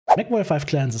Mechwarrior 5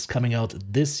 Clans is coming out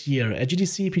this year. At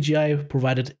GDC, PGI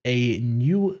provided a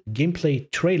new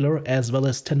gameplay trailer as well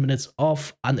as 10 minutes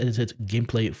of unedited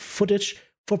gameplay footage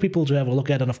for people to have a look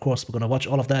at. And of course, we're going to watch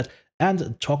all of that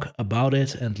and talk about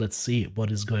it. And let's see what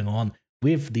is going on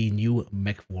with the new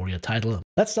Mechwarrior title.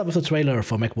 Let's start with the trailer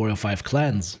for Mechwarrior 5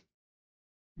 Clans.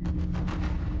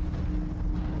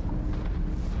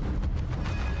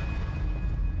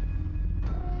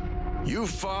 You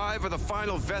five are the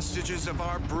final vestiges of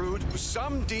our brood, who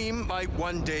some deem might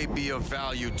one day be of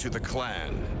value to the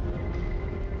clan.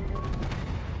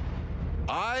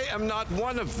 I am not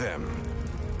one of them.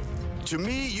 To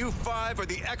me, you five are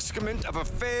the excrement of a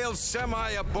failed,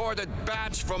 semi-aborted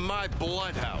batch from my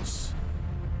bloodhouse.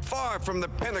 Far from the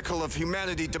pinnacle of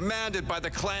humanity demanded by the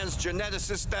clan's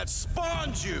geneticist that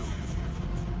spawned you.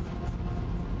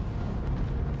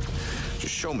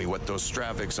 Just show me what those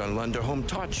Stravigs on Lunderholm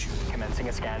taught you. Commencing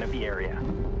a scan of the area.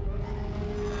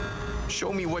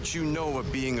 Show me what you know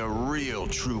of being a real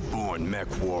true-born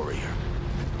Mechwarrior.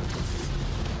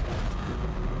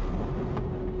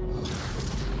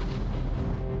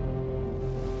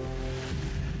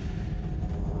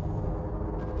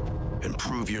 And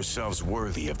prove yourselves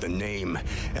worthy of the name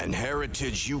and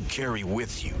heritage you carry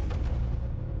with you.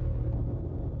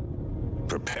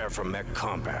 Prepare for mech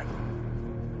combat.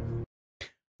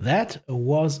 That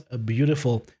was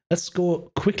beautiful. Let's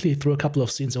go quickly through a couple of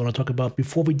scenes I want to talk about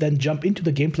before we then jump into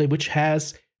the gameplay, which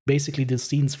has basically the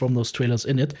scenes from those trailers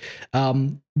in it.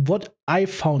 What I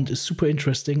found super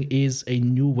interesting is a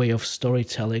new way of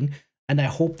storytelling, and I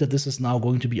hope that this is now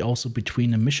going to be also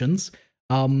between the missions.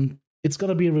 It's going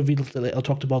to be revealed, I'll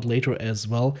talk about later as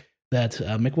well, that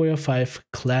Mechwarrior 5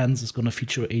 Clans is going to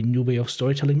feature a new way of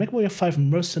storytelling. Mechwarrior 5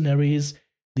 Mercenaries,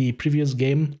 the previous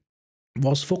game,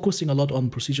 was focusing a lot on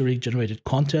procedurally generated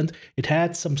content. It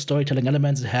had some storytelling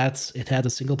elements, it had a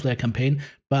single player campaign,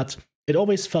 but it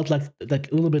always felt like a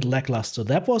little bit lackluster.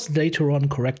 That was later on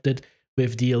corrected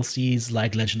with DLCs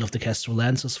like Legend of the Kestrel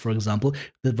Lancers, for example,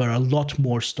 that were a lot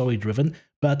more story driven,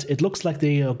 but it looks like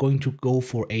they are going to go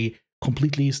for a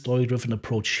completely story driven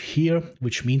approach here,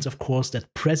 which means of course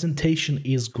that presentation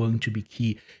is going to be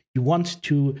key. You want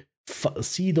to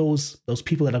see those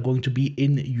people that are going to be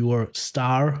in your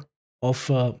star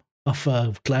of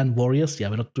clan warriors. Yeah,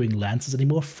 we're not doing lances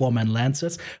anymore. 4-man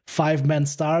lancers, 5-man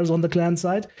stars on the clan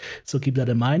side. So keep that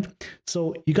in mind.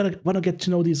 So you want to get to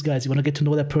know these guys. You want to get to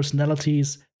know their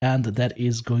personalities, and that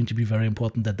is going to be very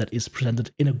important. That is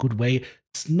presented in a good way.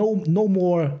 It's no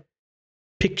more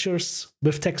pictures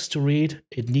with text to read.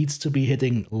 It needs to be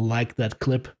hitting like that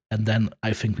clip, and then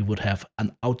I think we would have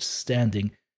an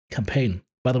outstanding campaign.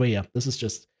 By the way, yeah, this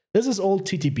is old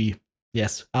TTB.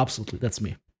 Yes, absolutely. That's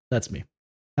me. That's me.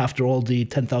 After all the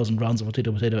 10,000 rounds of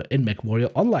potato in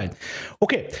Mechwarrior Online.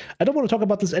 Okay, I don't want to talk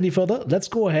about this any further. Let's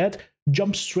go ahead,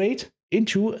 jump straight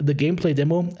into the gameplay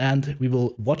demo, and we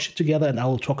will watch it together, and I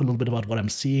will talk a little bit about what I'm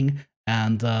seeing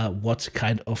and what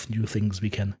kind of new things we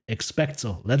can expect.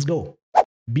 So let's go.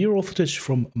 B-roll footage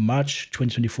from March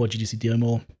 2024 GDC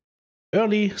demo.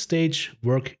 Early stage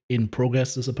work in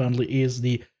progress. This apparently is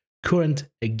the current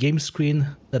game screen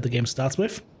that the game starts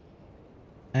with.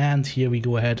 And here we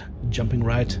go ahead, jumping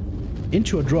right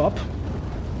into a drop.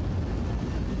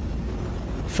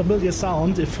 Familiar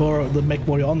sound if for the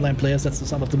Mechwarrior Online players. That's the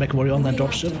sound of the Mechwarrior Online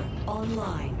dropship.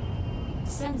 Online.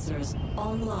 Sensors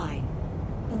online.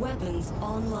 Weapons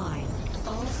online.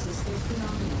 All systems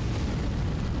phenomenal.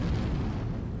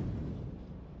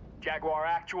 Jaguar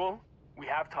Actual, we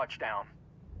have touchdown.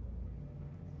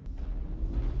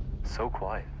 So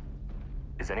quiet.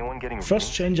 Is anyone getting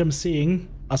first change I'm seeing,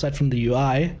 aside from the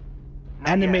UI,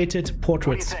 animated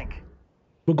portraits.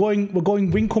 We're going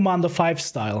Wing Commander 5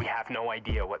 style. We have no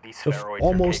idea what these spheroids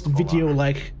almost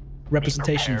video-like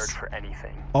representations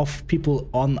of people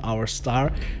on our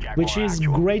star, which is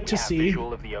great to see,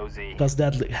 because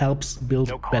that helps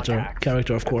build better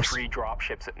character, of course. 3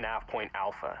 dropships at nav point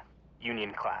Alpha,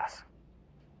 Union class.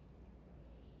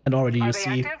 And already you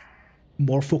see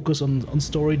more focus on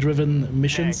story-driven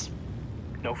missions.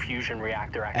 No fusion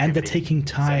reactor activity. And they're taking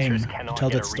time to tell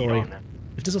that story.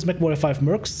 If this was Mechwarrior 5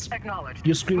 Mercs,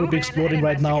 your screen would be exploding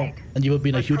right now, and you would be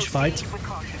in a huge fight.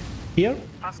 Here,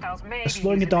 they're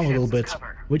slowing it down a little bit,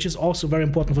 which is also very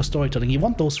important for storytelling. You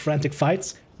want those frantic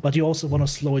fights, but you also want to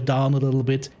slow it down a little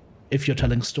bit if you're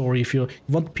telling a story. If you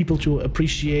want people to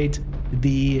appreciate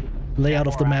the layout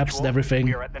of the maps and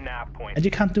everything. And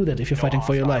you can't do that if you're fighting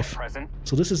for your life.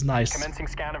 So this is nice.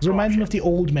 It reminds me of the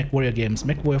old Mechwarrior games,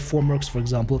 Mechwarrior 4 Mercs, for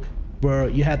example, where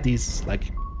you had these,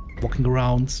 like, walking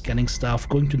around, scanning stuff,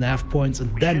 going to nav points,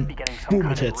 and then boom,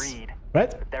 it hits.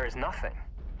 Right? There is nothing.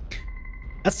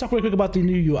 Let's talk real quick about the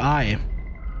new UI.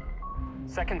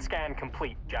 Second scan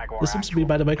complete, Jaguar. This seems to be,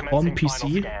 by the way, on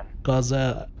PC, because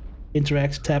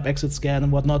interact, tab, exit, scan,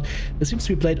 and whatnot. This seems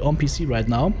to be played on PC right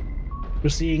now. We're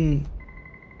seeing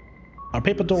our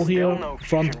paper doll here,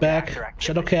 front, back,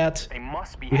 Shadowcat.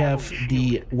 We have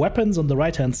the weapons on the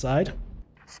right-hand side.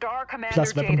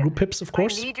 Plus weapon group pips, of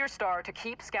course.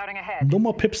 No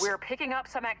more pips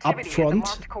up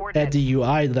front at the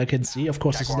UI that I can see. Of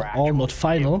course, this is all not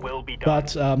final,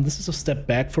 but this is a step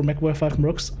back for Mechwarrior 5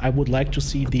 Mercs. I would like to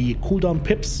see the cooldown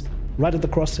pips right at the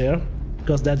crosshair,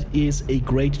 because that is a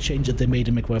great change that they made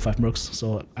in Mechwarrior 5 Mercs,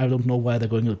 so I don't know why they're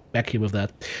going back here with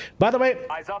that. By the way,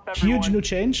 huge new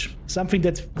change, something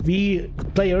that we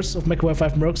players of Mechwarrior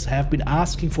 5 Mercs have been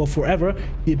asking for forever,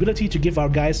 the ability to give our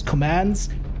guys commands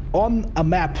on a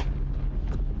map.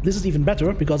 This is even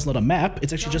better, because it's not a map,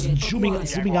 it's actually just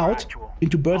zooming out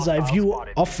into bird's eye view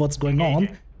of what's going on,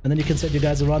 and then you can set your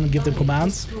guys around and give them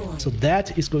commands. So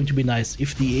that is going to be nice.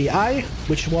 If the AI,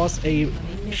 which was a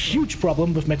huge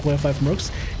problem with Mechwarrior 5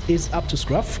 Mercs, is up to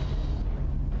scruff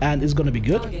and is going to be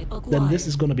good, then this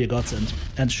is going to be a godsend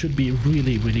and should be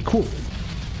really, really cool.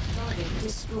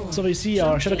 So we see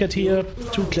our Shadowcat here,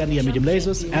 2 clan medium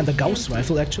lasers, and a Gauss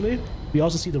rifle actually. We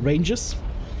also see the ranges.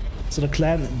 So the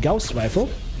clan Gauss rifle,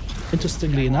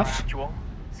 interestingly enough,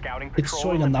 it's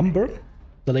showing a number.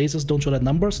 The lasers don't show that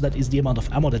number, so that is the amount of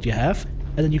ammo that you have.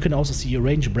 And then you can also see your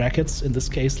range brackets, in this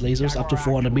case lasers up to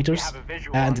 400 meters,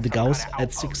 and the Gauss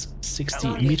at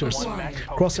 660 meters.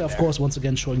 Crosshair, of course, once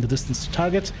again showing the distance to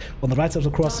target. On the right side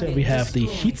of the crosshair we have the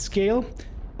heat scale,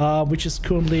 which is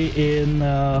currently in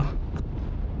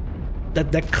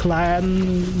that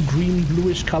clan green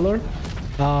bluish color.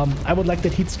 I would like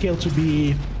that heat scale to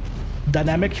be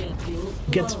dynamic,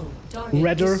 get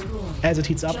redder as it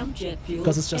heats up,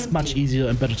 because it's just much easier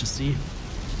and better to see.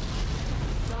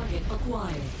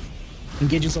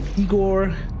 Engaging some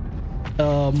Igor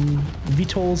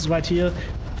VTOLs right here.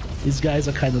 These guys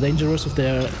are kind of dangerous with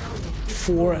their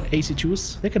 4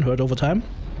 AC2s. They can hurt over time.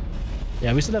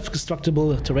 Yeah, we still have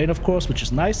constructible terrain, of course, which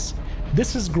is nice.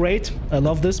 This is great. I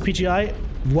love this PGI.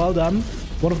 Well done.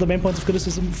 One of the main points of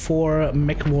criticism for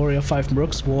Mechwarrior 5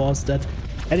 Mercs was that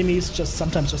enemies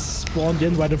sometimes just spawned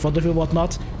in right in front of you and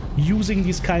whatnot. Using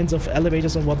these kinds of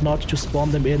elevators and whatnot to spawn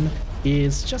them in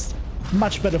is just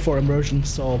much better for immersion.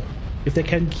 So if they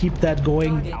can keep that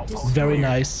going, very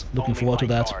nice. Looking forward to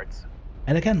that.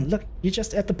 And again, look, you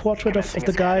just add the portrait of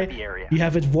the guy, you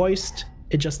have it voiced.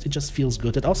 It just feels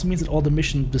good. It also means that all the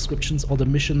mission descriptions, all the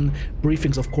mission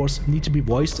briefings, of course, need to be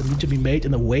voiced and need to be made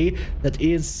in a way that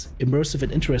is immersive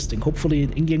and interesting. Hopefully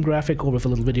an in-game graphic or with a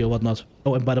little video or whatnot.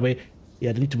 Oh, and by the way,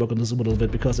 yeah, they need to work on the zoom a little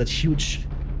bit, because that huge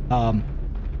arc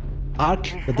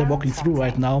that they're walking through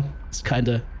right now is kind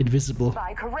of invisible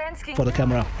for the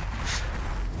camera.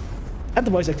 And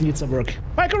the voice acting needs some work.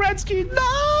 Mike Kerensky,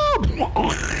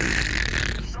 no!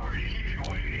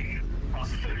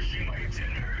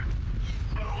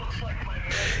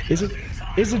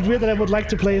 Is it weird that I would like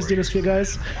to play as Dinosphere,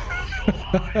 guys?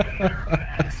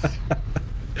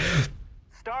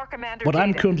 What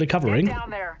I'm currently covering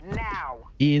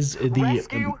is the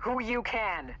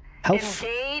health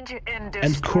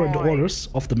and current orders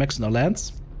of the Mercenary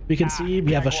lands. We can see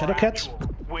we have a Shadowcat,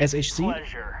 SHC,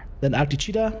 then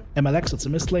Arcticida, MLX, that's a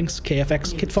Mistlings,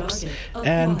 KFX, Kidfox,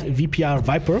 and VPR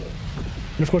Viper.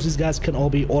 And of course these guys can all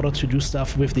be ordered to do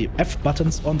stuff with the F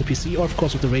buttons on the PC, or of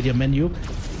course with the radio menu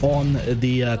on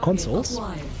the consoles.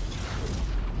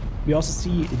 We also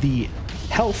see the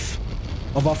health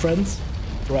of our friends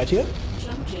right here.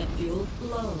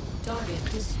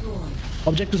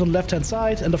 Objectives on the left hand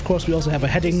side, and of course we also have a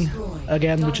heading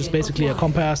again, which is basically a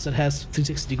compass that has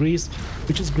 360 degrees,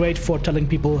 which is great for telling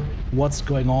people what's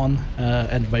going on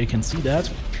and where you can see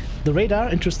that. The radar,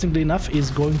 interestingly enough,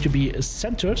 is going to be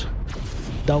centered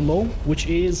down low, which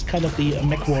is kind of the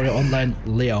Mechwarrior Online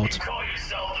layout.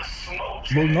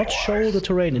 Will not show the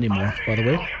terrain anymore, by the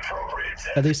way,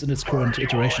 at least in its current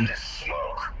iteration.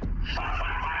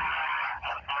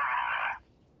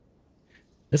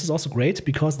 This is also great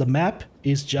because the map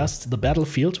is just the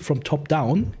battlefield from top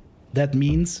down. That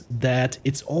means that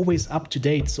it's always up to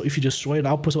date, so if you destroy an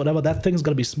outpost or whatever, that thing's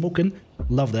gonna be smoking.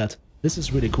 Love that. This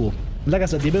is really cool. Like I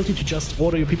said, the ability to just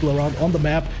order your people around on the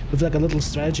map with like a little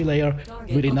strategy layer,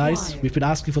 really nice. We've been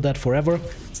asking for that forever.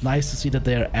 It's nice to see that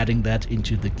they're adding that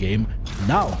into the game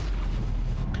now.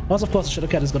 Also, of course, the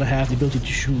Shadowcat is going to have the ability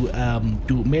to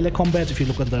do melee combat. If you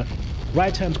look at the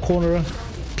right-hand corner,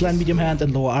 clan medium hand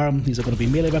and lower arm, these are going to be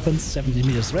melee weapons, 70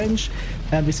 meters range.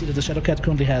 And we see that the Shadowcat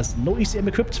currently has no ECM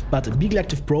equipped, but Beagle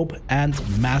Active Probe and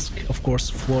Mask, of course,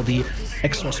 for the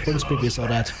extra spring speed. We saw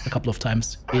that a couple of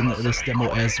times in this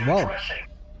demo as well.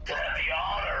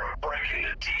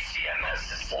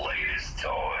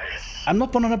 I'm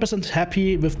not 100%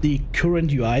 happy with the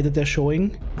current UI that they're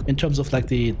showing in terms of like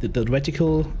the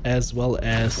reticle as well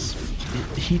as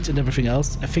the heat and everything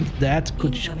else. I think that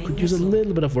could use a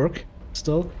little bit of work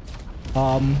still.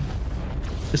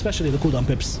 Especially the cooldown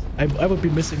pips. I would be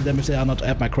missing them if they are not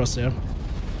at my crosshair.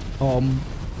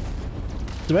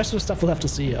 The rest of the stuff we'll have to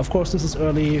see. Of course, this is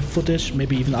early footage,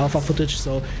 maybe even alpha footage,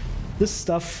 so this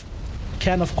stuff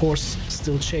can of course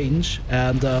still change,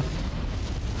 and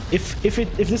if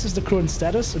this is the current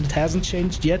status and it hasn't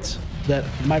changed yet, that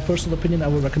my personal opinion, I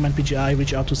would recommend PGI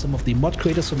reach out to some of the mod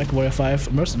creators for Mechwarrior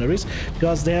 5 Mercenaries,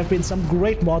 because there have been some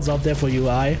great mods out there for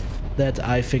UI that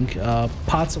I think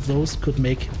parts of those could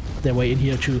make their way in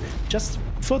here to just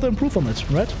further improve on it,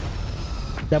 right?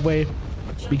 That way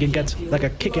we can get like a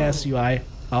kick-ass UI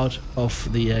out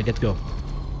of the get-go.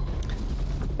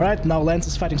 Alright, now Lance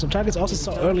is fighting some targets. I also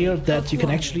saw earlier that you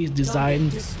can actually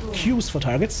design queues for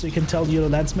targets, so you can tell your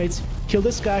lance mates, kill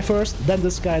this guy first, then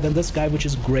this guy, which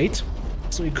is great.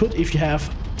 So you could, if you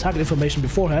have target information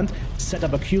beforehand, set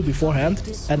up a queue beforehand,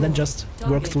 and then just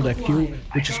work through that queue,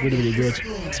 which is really, really good.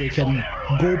 So you can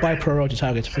go by priority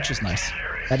target, which is nice.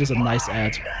 That is a nice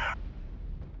add.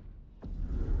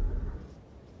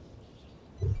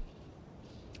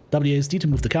 WASD to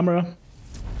move the camera.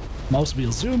 Mouse wheel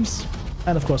zooms.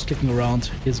 And of course, clicking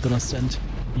around is gonna send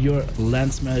your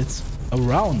lance mates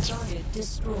around.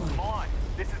 Come on,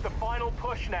 this is the final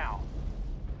push now.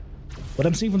 What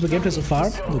I'm seeing from the gameplay so far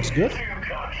looks good.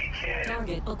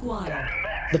 Target acquired.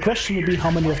 The question will be how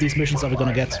many of these missions are we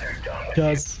gonna get?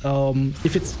 Because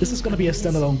if this is gonna be a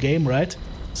standalone game, right?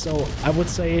 So I would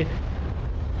say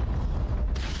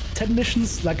 10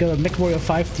 missions like a Mechwarrior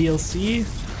 5 DLC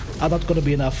are not gonna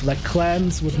be enough. Like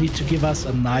Clans would need to give us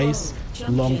a nice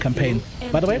long campaign.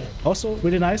 By the way, also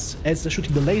really nice, as they're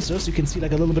shooting the lasers, you can see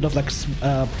like a little bit of like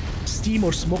steam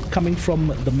or smoke coming from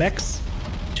the mechs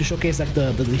to showcase like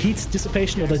the heat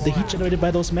dissipation or the heat generated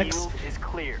by those mechs.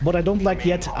 What I don't like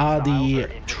yet are the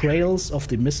trails of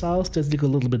the missiles. They look a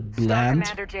little bit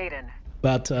bland.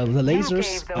 But the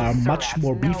lasers are much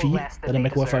more beefy than the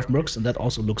Mechwarrior 5 Mercs, and that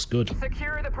also looks good.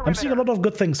 I'm seeing a lot of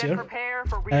good things here.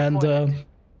 And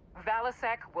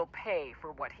Valasek will pay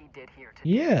for what he did here today.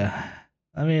 yeah,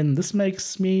 I mean, this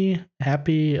makes me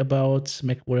happy about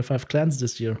Mechwarrior 5 Clans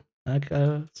this year. Like,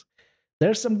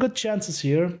 there's some good chances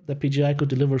here that PGI could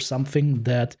deliver something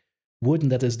that would,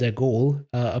 and that is their goal,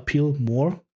 appeal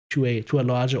more to a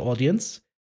larger audience,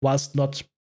 whilst not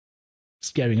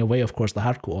scaring away, of course, the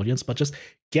hardcore audience, but just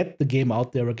get the game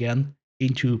out there again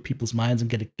into people's minds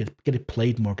and get it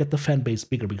played more, get the fan base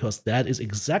bigger, because that is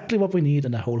exactly what we need,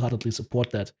 and I wholeheartedly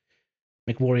support that.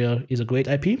 Mechwarrior is a great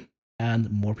IP, and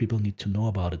more people need to know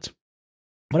about it.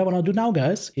 What I want to do now,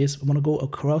 guys, is I want to go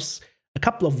across a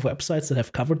couple of websites that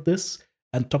have covered this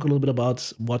and talk a little bit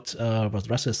about what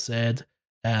Russ has said,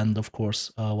 and of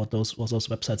course what those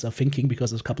websites are thinking,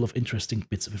 because there's a couple of interesting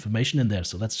bits of information in there.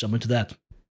 So let's jump into that.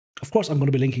 Of course, I'm going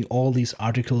to be linking all these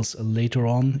articles later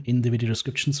on in the video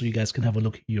description, so you guys can have a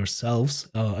look yourselves.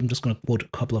 I'm just going to quote a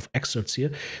couple of excerpts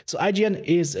here. So IGN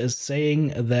is saying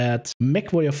that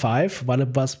Mechwarrior 5, while it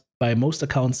was by most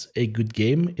accounts a good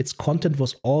game, its content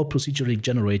was all procedurally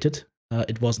generated.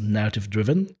 It was narrative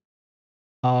driven.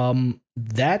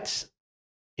 That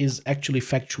is actually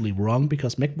factually wrong,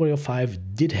 because Mechwarrior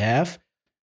 5 did have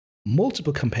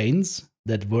multiple campaigns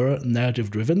that were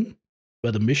narrative driven,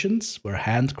 where the missions were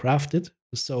handcrafted.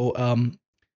 So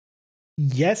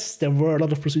yes, there were a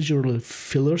lot of procedural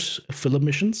filler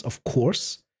missions, of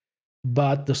course,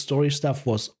 but the story stuff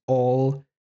was all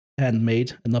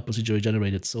handmade and not procedurally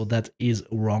generated. So that is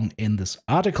wrong in this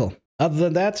article. Other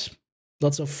than that,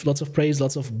 lots of praise,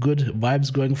 lots of good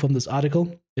vibes going from this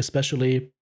article,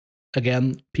 especially,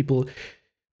 again, people,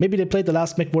 maybe they played the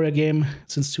last Mechwarrior game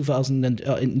since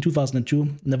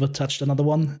 2002, never touched another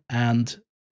one, and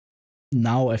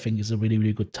now I think is a really,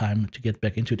 really good time to get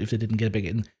back into it if they didn't get back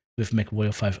in with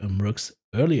Mechwarrior 5 Mercs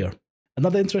earlier.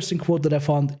 Another interesting quote that I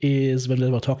found is when they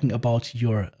were talking about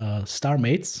your star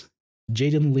mates,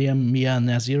 Jaden, Liam, Mia,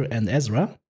 Nazir, and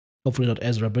Ezra. Hopefully not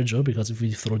Ezra Bridger, because if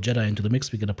we throw Jedi into the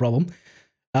mix, we get a problem.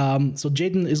 So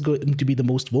Jaden is going to be the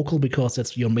most vocal because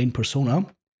that's your main persona.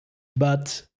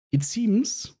 But it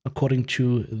seems, according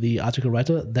to the article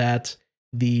writer, that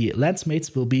the lance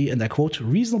mates will be, and I quote,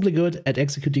 reasonably good at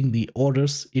executing the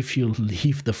orders if you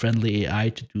leave the friendly AI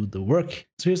to do the work.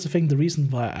 So here's the thing, the reason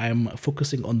why I'm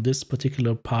focusing on this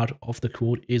particular part of the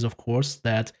quote is, of course,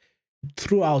 that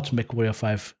throughout Mechwarrior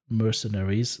 5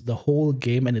 Mercenaries, the whole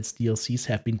game and its DLCs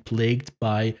have been plagued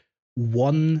by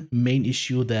one main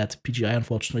issue that PGI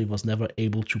unfortunately was never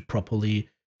able to properly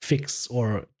fix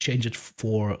or change it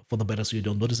for the better so you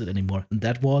don't notice it anymore. And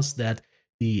that was that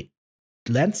the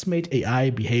Landsmate AI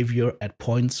behavior at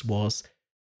points was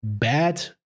bad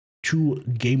to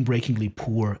game-breakingly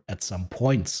poor at some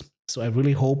points. So I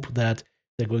really hope that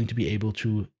they're going to be able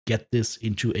to get this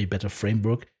into a better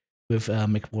framework with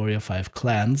Mechwarrior 5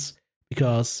 Clans,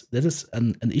 because that is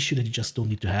an issue that you just don't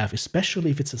need to have,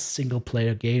 especially if it's a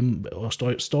single-player game or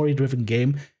story-driven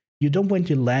game. You don't want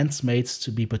your landsmates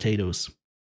to be potatoes.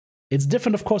 It's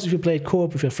different, of course, if you play it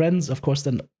co-op with your friends. Of course,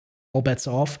 then all bets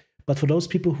are off. But for those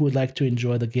people who would like to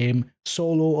enjoy the game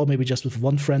solo or maybe just with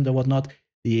one friend or whatnot,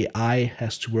 the AI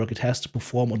has to work. It has to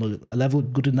perform on a level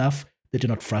good enough that you're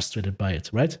not frustrated by it,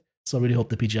 right? So I really hope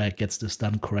the PGI gets this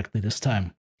done correctly this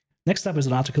time. Next up is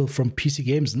an article from PC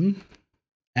Games.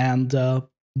 And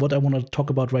what I want to talk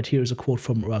about right here is a quote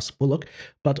from Russ Bullock,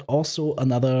 but also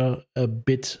another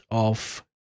bit of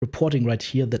reporting right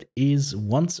here that is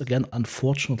once again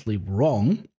unfortunately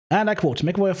wrong. And I quote,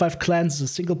 Mechwarrior 5 Clans is a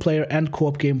single-player and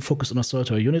co-op game focused on a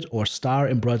solitary unit or star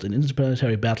embroiled in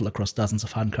interplanetary battle across dozens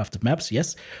of handcrafted maps,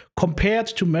 yes. Compared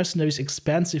to Mercenaries'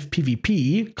 expansive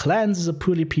PvP, Clans is a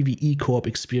purely PvE co-op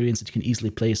experience that you can easily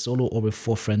play solo or with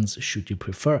 4 friends should you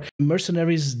prefer.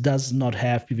 Mercenaries does not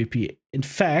have PvP. In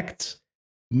fact,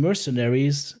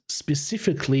 Mercenaries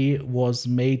specifically was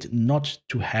made not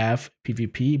to have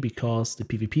PvP because the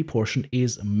PvP portion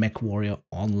is Mechwarrior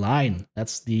Online.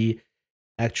 That's the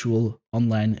actual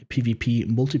online PvP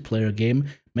multiplayer game.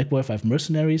 Mechwarrior 5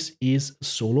 Mercenaries is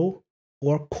solo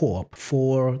or co-op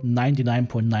for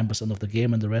 99.9% of the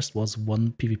game, and the rest was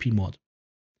one PvP mod.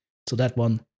 So that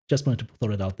one, just wanted to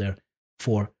throw it out there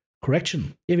for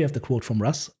correction. Here we have the quote from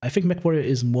Russ. I think Mechwarrior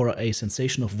is more a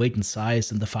sensation of weight and size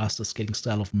and the faster scaling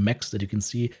style of mechs that you can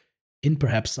see in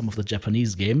perhaps some of the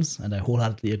Japanese games, and I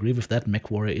wholeheartedly agree with that.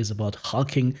 Mechwarrior is about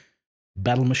hulking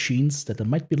battle machines that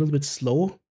might be a little bit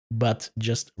slow, but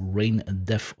just rain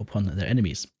death upon their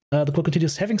enemies. The quote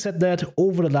continues, having said that,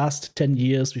 over the last 10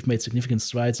 years, we've made significant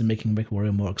strides in making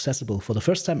Mechwarrior more accessible. For the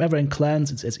first time ever in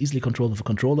Clans, it's as easily controlled with a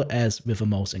controller as with a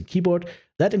mouse and keyboard.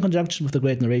 That, in conjunction with the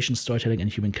great narration, storytelling, and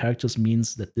human characters,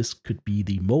 means that this could be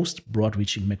the most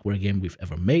broad-reaching Mechwarrior game we've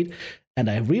ever made. And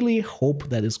I really hope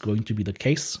that is going to be the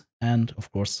case. And, of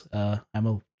course, I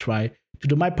will try to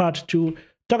do my part to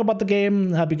talk about the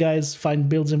game, help you guys find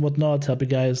builds and whatnot, help you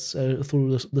guys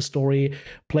through the story,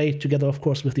 play together, of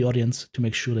course, with the audience to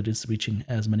make sure that it's reaching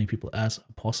as many people as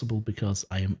possible, because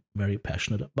I am very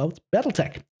passionate about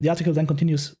BattleTech. The article then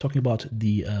continues talking about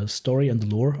the story and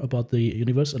the lore about the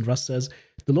universe, and Russ says,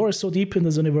 the lore is so deep in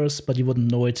this universe, but you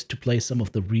wouldn't know it to play some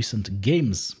of the recent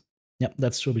games. Yeah,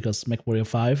 that's true, because Mechwarrior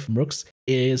 5, Mercs,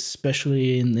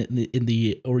 especially in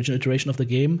the original iteration of the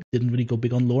game, didn't really go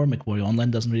big on lore. Mechwarrior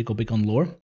Online doesn't really go big on lore.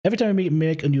 Every time we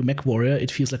make a new Mechwarrior, it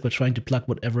feels like we're trying to plug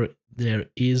whatever there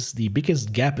is the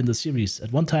biggest gap in the series.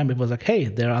 At one time, it was like, hey,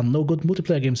 there are no good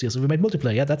multiplayer games here, so we made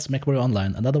multiplayer. Yeah, that's Mechwarrior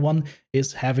Online. Another one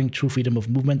is having true freedom of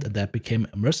movement, and that became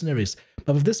Mercenaries.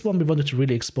 But with this one, we wanted to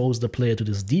really expose the player to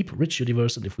this deep, rich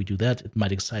universe, and if we do that, it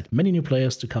might excite many new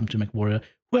players to come to Mechwarrior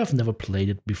who have never played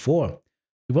it before.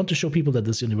 We want to show people that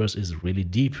this universe is really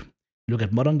deep. Look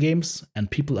at modern games, and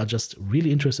people are just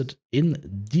really interested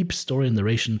in deep story and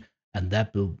narration, and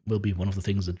that will be one of the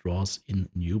things that draws in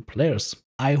new players.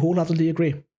 I wholeheartedly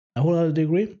agree.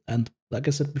 And like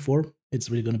I said before, it's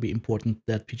really going to be important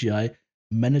that PGI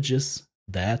manages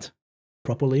that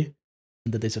properly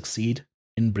and that they succeed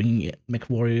in bringing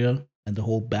Mechwarrior and the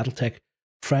whole BattleTech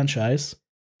franchise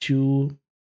to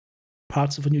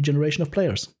parts of a new generation of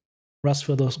players. Russ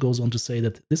further goes on to say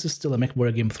that this is still a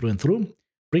Mechwarrior game through and through.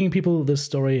 Bringing people this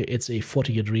story, it's a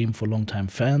 40-year dream for longtime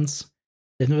fans.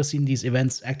 They've never seen these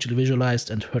events actually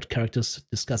visualized and heard characters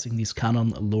discussing these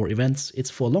canon lore events. It's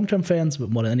for long-term fans,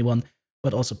 but more than anyone,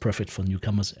 but also perfect for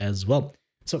newcomers as well.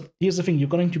 So here's the thing, you're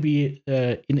going to be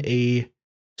in a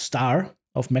star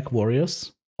of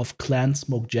Mechwarriors of Clan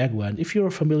Smoke Jaguar. And if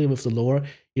you're familiar with the lore,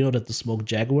 you know that the Smoke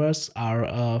Jaguars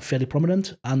are fairly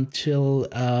prominent until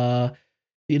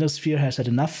the Inner Sphere has had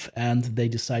enough, and they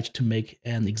decide to make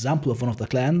an example of one of the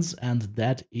clans, and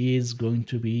that is going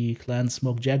to be Clan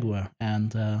Smoke Jaguar.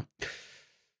 And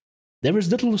there is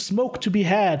little smoke to be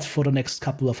had for the next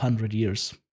couple of 100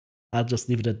 years. I'll just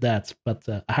leave it at that, but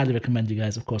I highly recommend you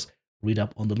guys, of course, read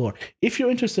up on the lore. If you're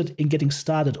interested in getting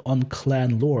started on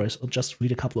clan lore, or just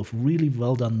read a couple of really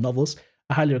well-done novels,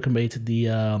 I highly recommend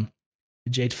the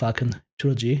Jade Falcon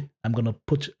Trilogy. I'm going to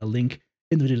put a link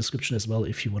in the video description as well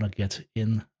if you want to get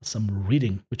in some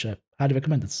reading, which I highly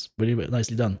recommend. It's really, really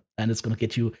nicely done, and it's going to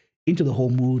get you into the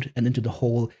whole mood and into the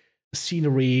whole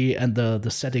scenery and the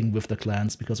setting with the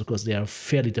clans, because of course they are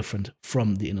fairly different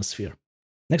from the Inner Sphere.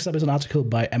 Next up is an article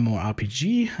by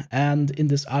MMORPG, and in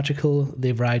this article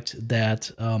they write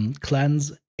that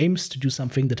clans aims to do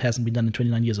something that hasn't been done in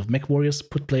 29 years of Mechwarriors,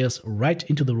 put players right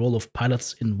into the role of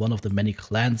pilots in one of the many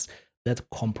clans that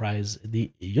comprise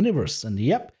the universe. And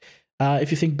yep,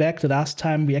 if you think back, the last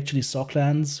time we actually saw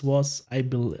clans was, I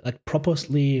believe, like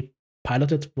properly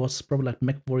piloted was probably like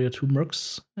Mechwarrior 2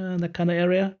 Mercs, that kind of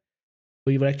area,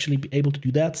 where you were actually be able to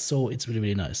do that. So it's really,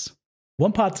 really nice.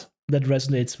 One part that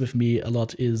resonates with me a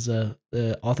lot is the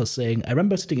author saying, I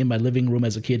remember sitting in my living room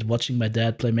as a kid watching my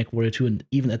dad play Mechwarrior 2 and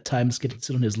even at times getting to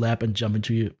sit on his lap and jump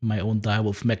into my own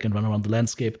direwolf mech and run around the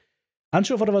landscape.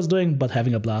 Unsure of what I was doing, but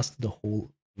having a blast the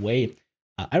whole way.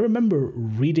 I remember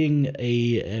reading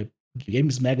a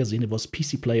games magazine, it was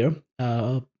PC Player,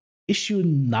 issue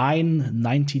 9,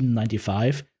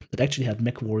 1995, that actually had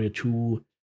Mechwarrior 2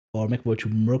 or Mechwarrior 2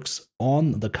 Mercs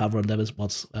on the cover, and that is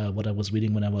what I was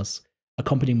reading when I was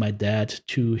accompanying my dad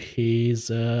to his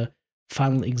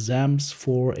final exams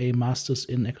for a master's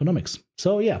in economics.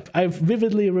 So yeah, I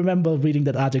vividly remember reading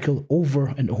that article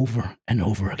over and over and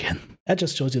over again. That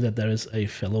just shows you that there is a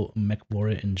fellow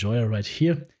Mechwarrior enjoyer right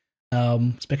here,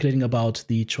 speculating about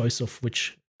the choice of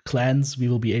which clans we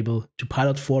will be able to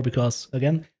pilot for, because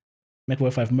again,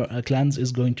 Mechwarrior 5 clans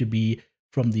is going to be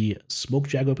from the Smoke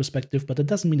Jaguar perspective, but it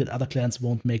doesn't mean that other clans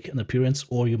won't make an appearance,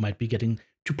 or you might be getting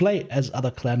to play as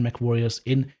other clan Mechwarriors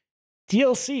in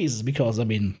DLCs, because, I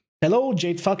mean, hello,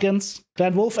 Jade Falcons,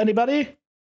 Clan Wolf, anybody?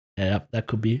 Yeah, that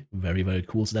could be very, very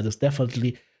cool. So that is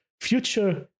definitely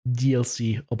future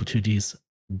DLC opportunities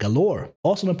galore.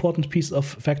 Also, an important piece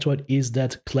of factoid is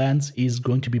that Clans is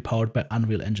going to be powered by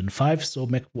Unreal Engine 5. So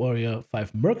Mechwarrior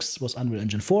 5 Mercs was Unreal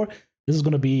Engine 4. This is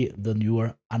going to be the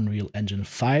newer Unreal Engine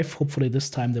 5. Hopefully this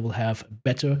time they will have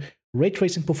better ray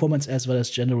tracing performance as well as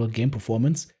general game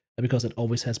performance, because it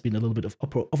always has been a little bit of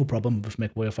a problem with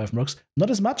Mechwarrior 5 Mercs. Not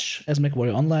as much as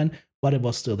Mechwarrior Online, but it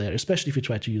was still there, especially if you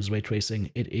try to use ray tracing.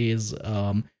 It is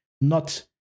not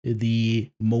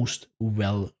the most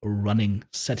well-running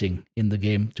setting in the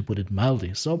game, to put it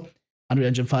mildly. So Unreal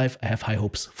Engine 5, I have high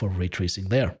hopes for ray tracing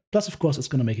there. Plus, of course, it's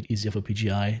going to make it easier for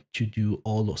PGI to do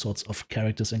all sorts of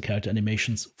characters and character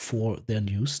animations for their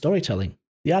new storytelling.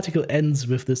 The article ends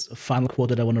with this final quote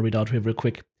that I want to read out here real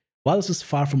quick. While this is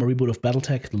far from a reboot of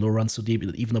BattleTech, the lore runs so deep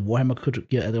that even a Warhammer could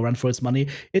get a run for its money,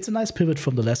 it's a nice pivot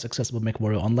from the less accessible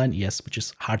Mechwarrior Online, yes, which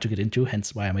is hard to get into,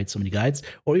 hence why I made so many guides,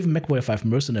 or even Mechwarrior 5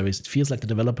 Mercenaries. It feels like the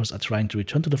developers are trying to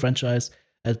return to the franchise,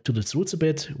 to its roots a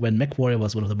bit, when Mechwarrior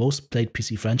was one of the most played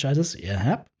PC franchises,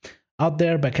 out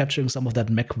there, by capturing some of that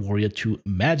Mechwarrior 2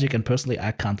 magic, and personally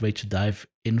I can't wait to dive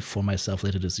in for myself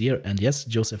later this year. And yes,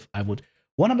 Joseph, I would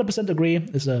 100% agree.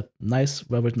 It's a nice,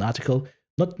 well-written article.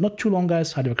 Not too long,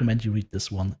 guys. Highly recommend you read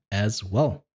this one as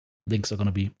well. Links are going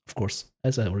to be, of course,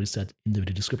 as I already said, in the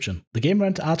video description. The Game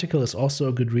Rant article is also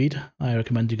a good read. I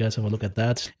recommend you guys have a look at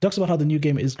that. It talks about how the new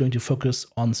game is going to focus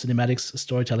on cinematics,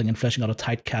 storytelling, and fleshing out a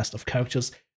tight cast of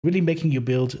characters, really making you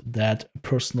build that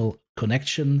personal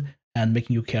connection and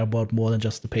making you care about more than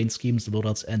just the paint schemes, the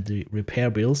loadouts, and the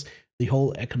repair bills. The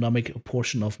whole economic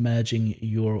portion of managing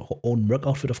your own merc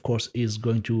outfit, of course, is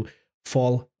going to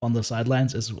fall on the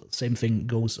sidelines. As same thing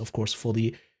goes, of course, for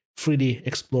the freely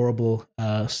explorable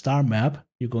star map.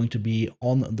 You're going to be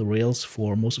on the rails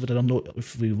for most of it. I don't know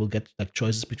if we will get like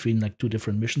choices between like 2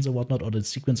 different missions or whatnot, or the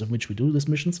sequence of which we do these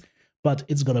missions, but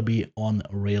it's gonna be on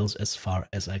rails as far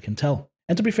as I can tell.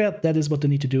 And to be fair, that is what they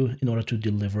need to do in order to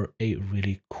deliver a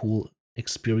really cool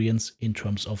experience in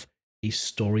terms of a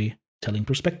storytelling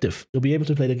perspective. You'll be able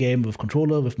to play the game with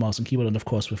controller, with mouse and keyboard, and of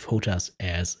course with HOTAS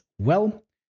as well.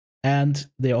 And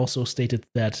they also stated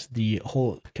that the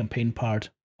whole campaign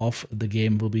part of the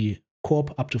game will be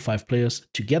co-op up to 5 players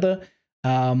together.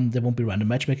 There won't be random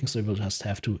matchmaking, so you will just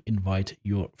have to invite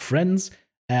your friends.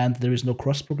 And there is no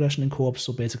cross progression in co-op,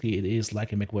 so basically it is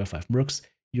like a Mechwarrior 5 Mercs.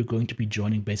 You're going to be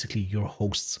joining basically your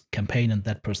host's campaign, and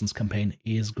that person's campaign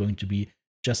is going to be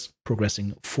just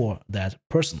progressing for that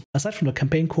person. Aside from the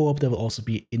campaign co-op, there will also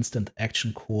be instant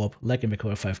action co-op like in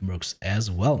Mechwarrior 5 Mercs as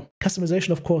well.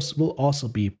 Customization, of course, will also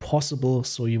be possible,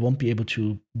 so you won't be able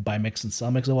to buy mechs and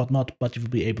sell mechs or whatnot, but you will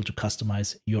be able to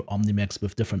customize your Omnimex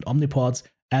with different Omnipods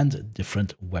and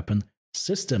different weapon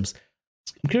systems.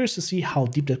 I'm curious to see how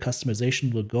deep that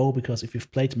customization will go, because if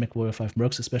you've played Mechwarrior 5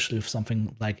 Mercs, especially with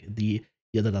something like the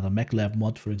other Mech Lab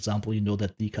mod, for example, you know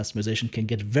that the customization can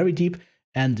get very deep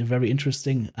and very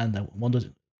interesting, and I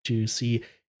wanted to see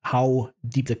how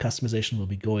deep the customization will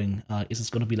be going. Is this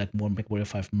going to be like more Mechwarrior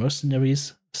 5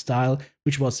 Mercenaries style,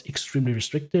 which was extremely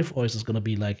restrictive, or is this going to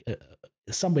be like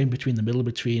somewhere in between the middle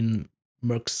between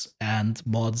mercs and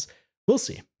mods? We'll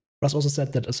see. Russ also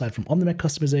said that aside from Omnimac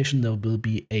customization, there will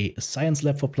be a science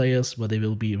lab for players where they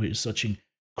will be researching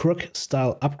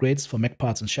Crook-style upgrades for mech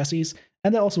parts and chassis,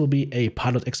 and there also will be a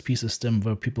pilot XP system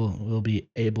where people will be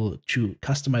able to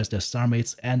customize their star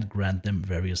mates and grant them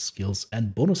various skills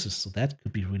and bonuses. So that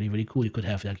could be really, really cool. You could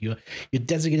have like your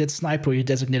designated sniper, your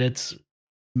designated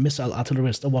missile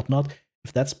artillerist or whatnot.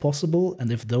 If that's possible,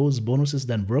 and if those bonuses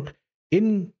then work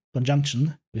in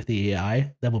conjunction with the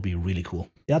AI, that would be really cool.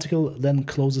 The article then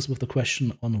closes with the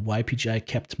question on why PGI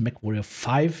kept Mechwarrior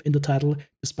 5 in the title,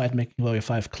 despite Mechwarrior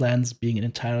 5 Clans being an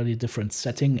entirely different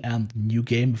setting and new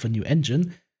game with a new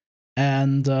engine.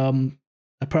 And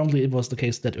apparently it was the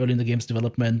case that early in the game's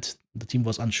development, the team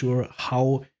was unsure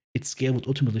how its scale would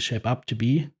ultimately shape up to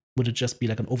be. Would it just be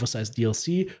like an oversized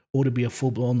DLC, or would it be a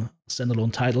full-blown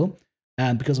standalone title?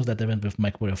 And because of that, they went with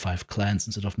Mechwarrior 5 Clans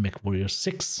instead of Mechwarrior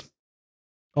 6.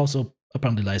 Also,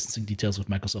 apparently licensing details with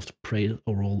Microsoft play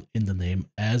a role in the name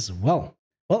as well.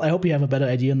 Well, I hope you have a better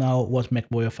idea now what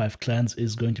Mechwarrior 5 Clans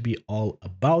is going to be all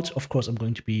about. Of course, I'm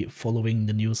going to be following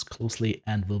the news closely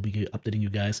and will be updating you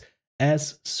guys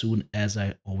as soon as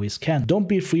I always can. Don't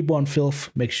be freeborn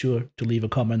filth. Make sure to leave a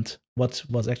comment. What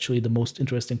was actually the most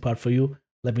interesting part for you?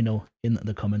 Let me know in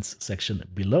the comments section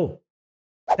below.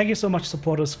 Thank you so much,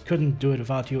 supporters. Couldn't do it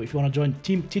without you. If you want to join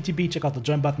Team TTB, check out the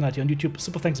join button right here on YouTube,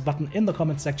 super thanks button in the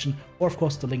comment section, or of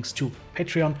course the links to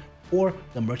Patreon or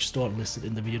the merch store listed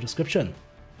in the video description.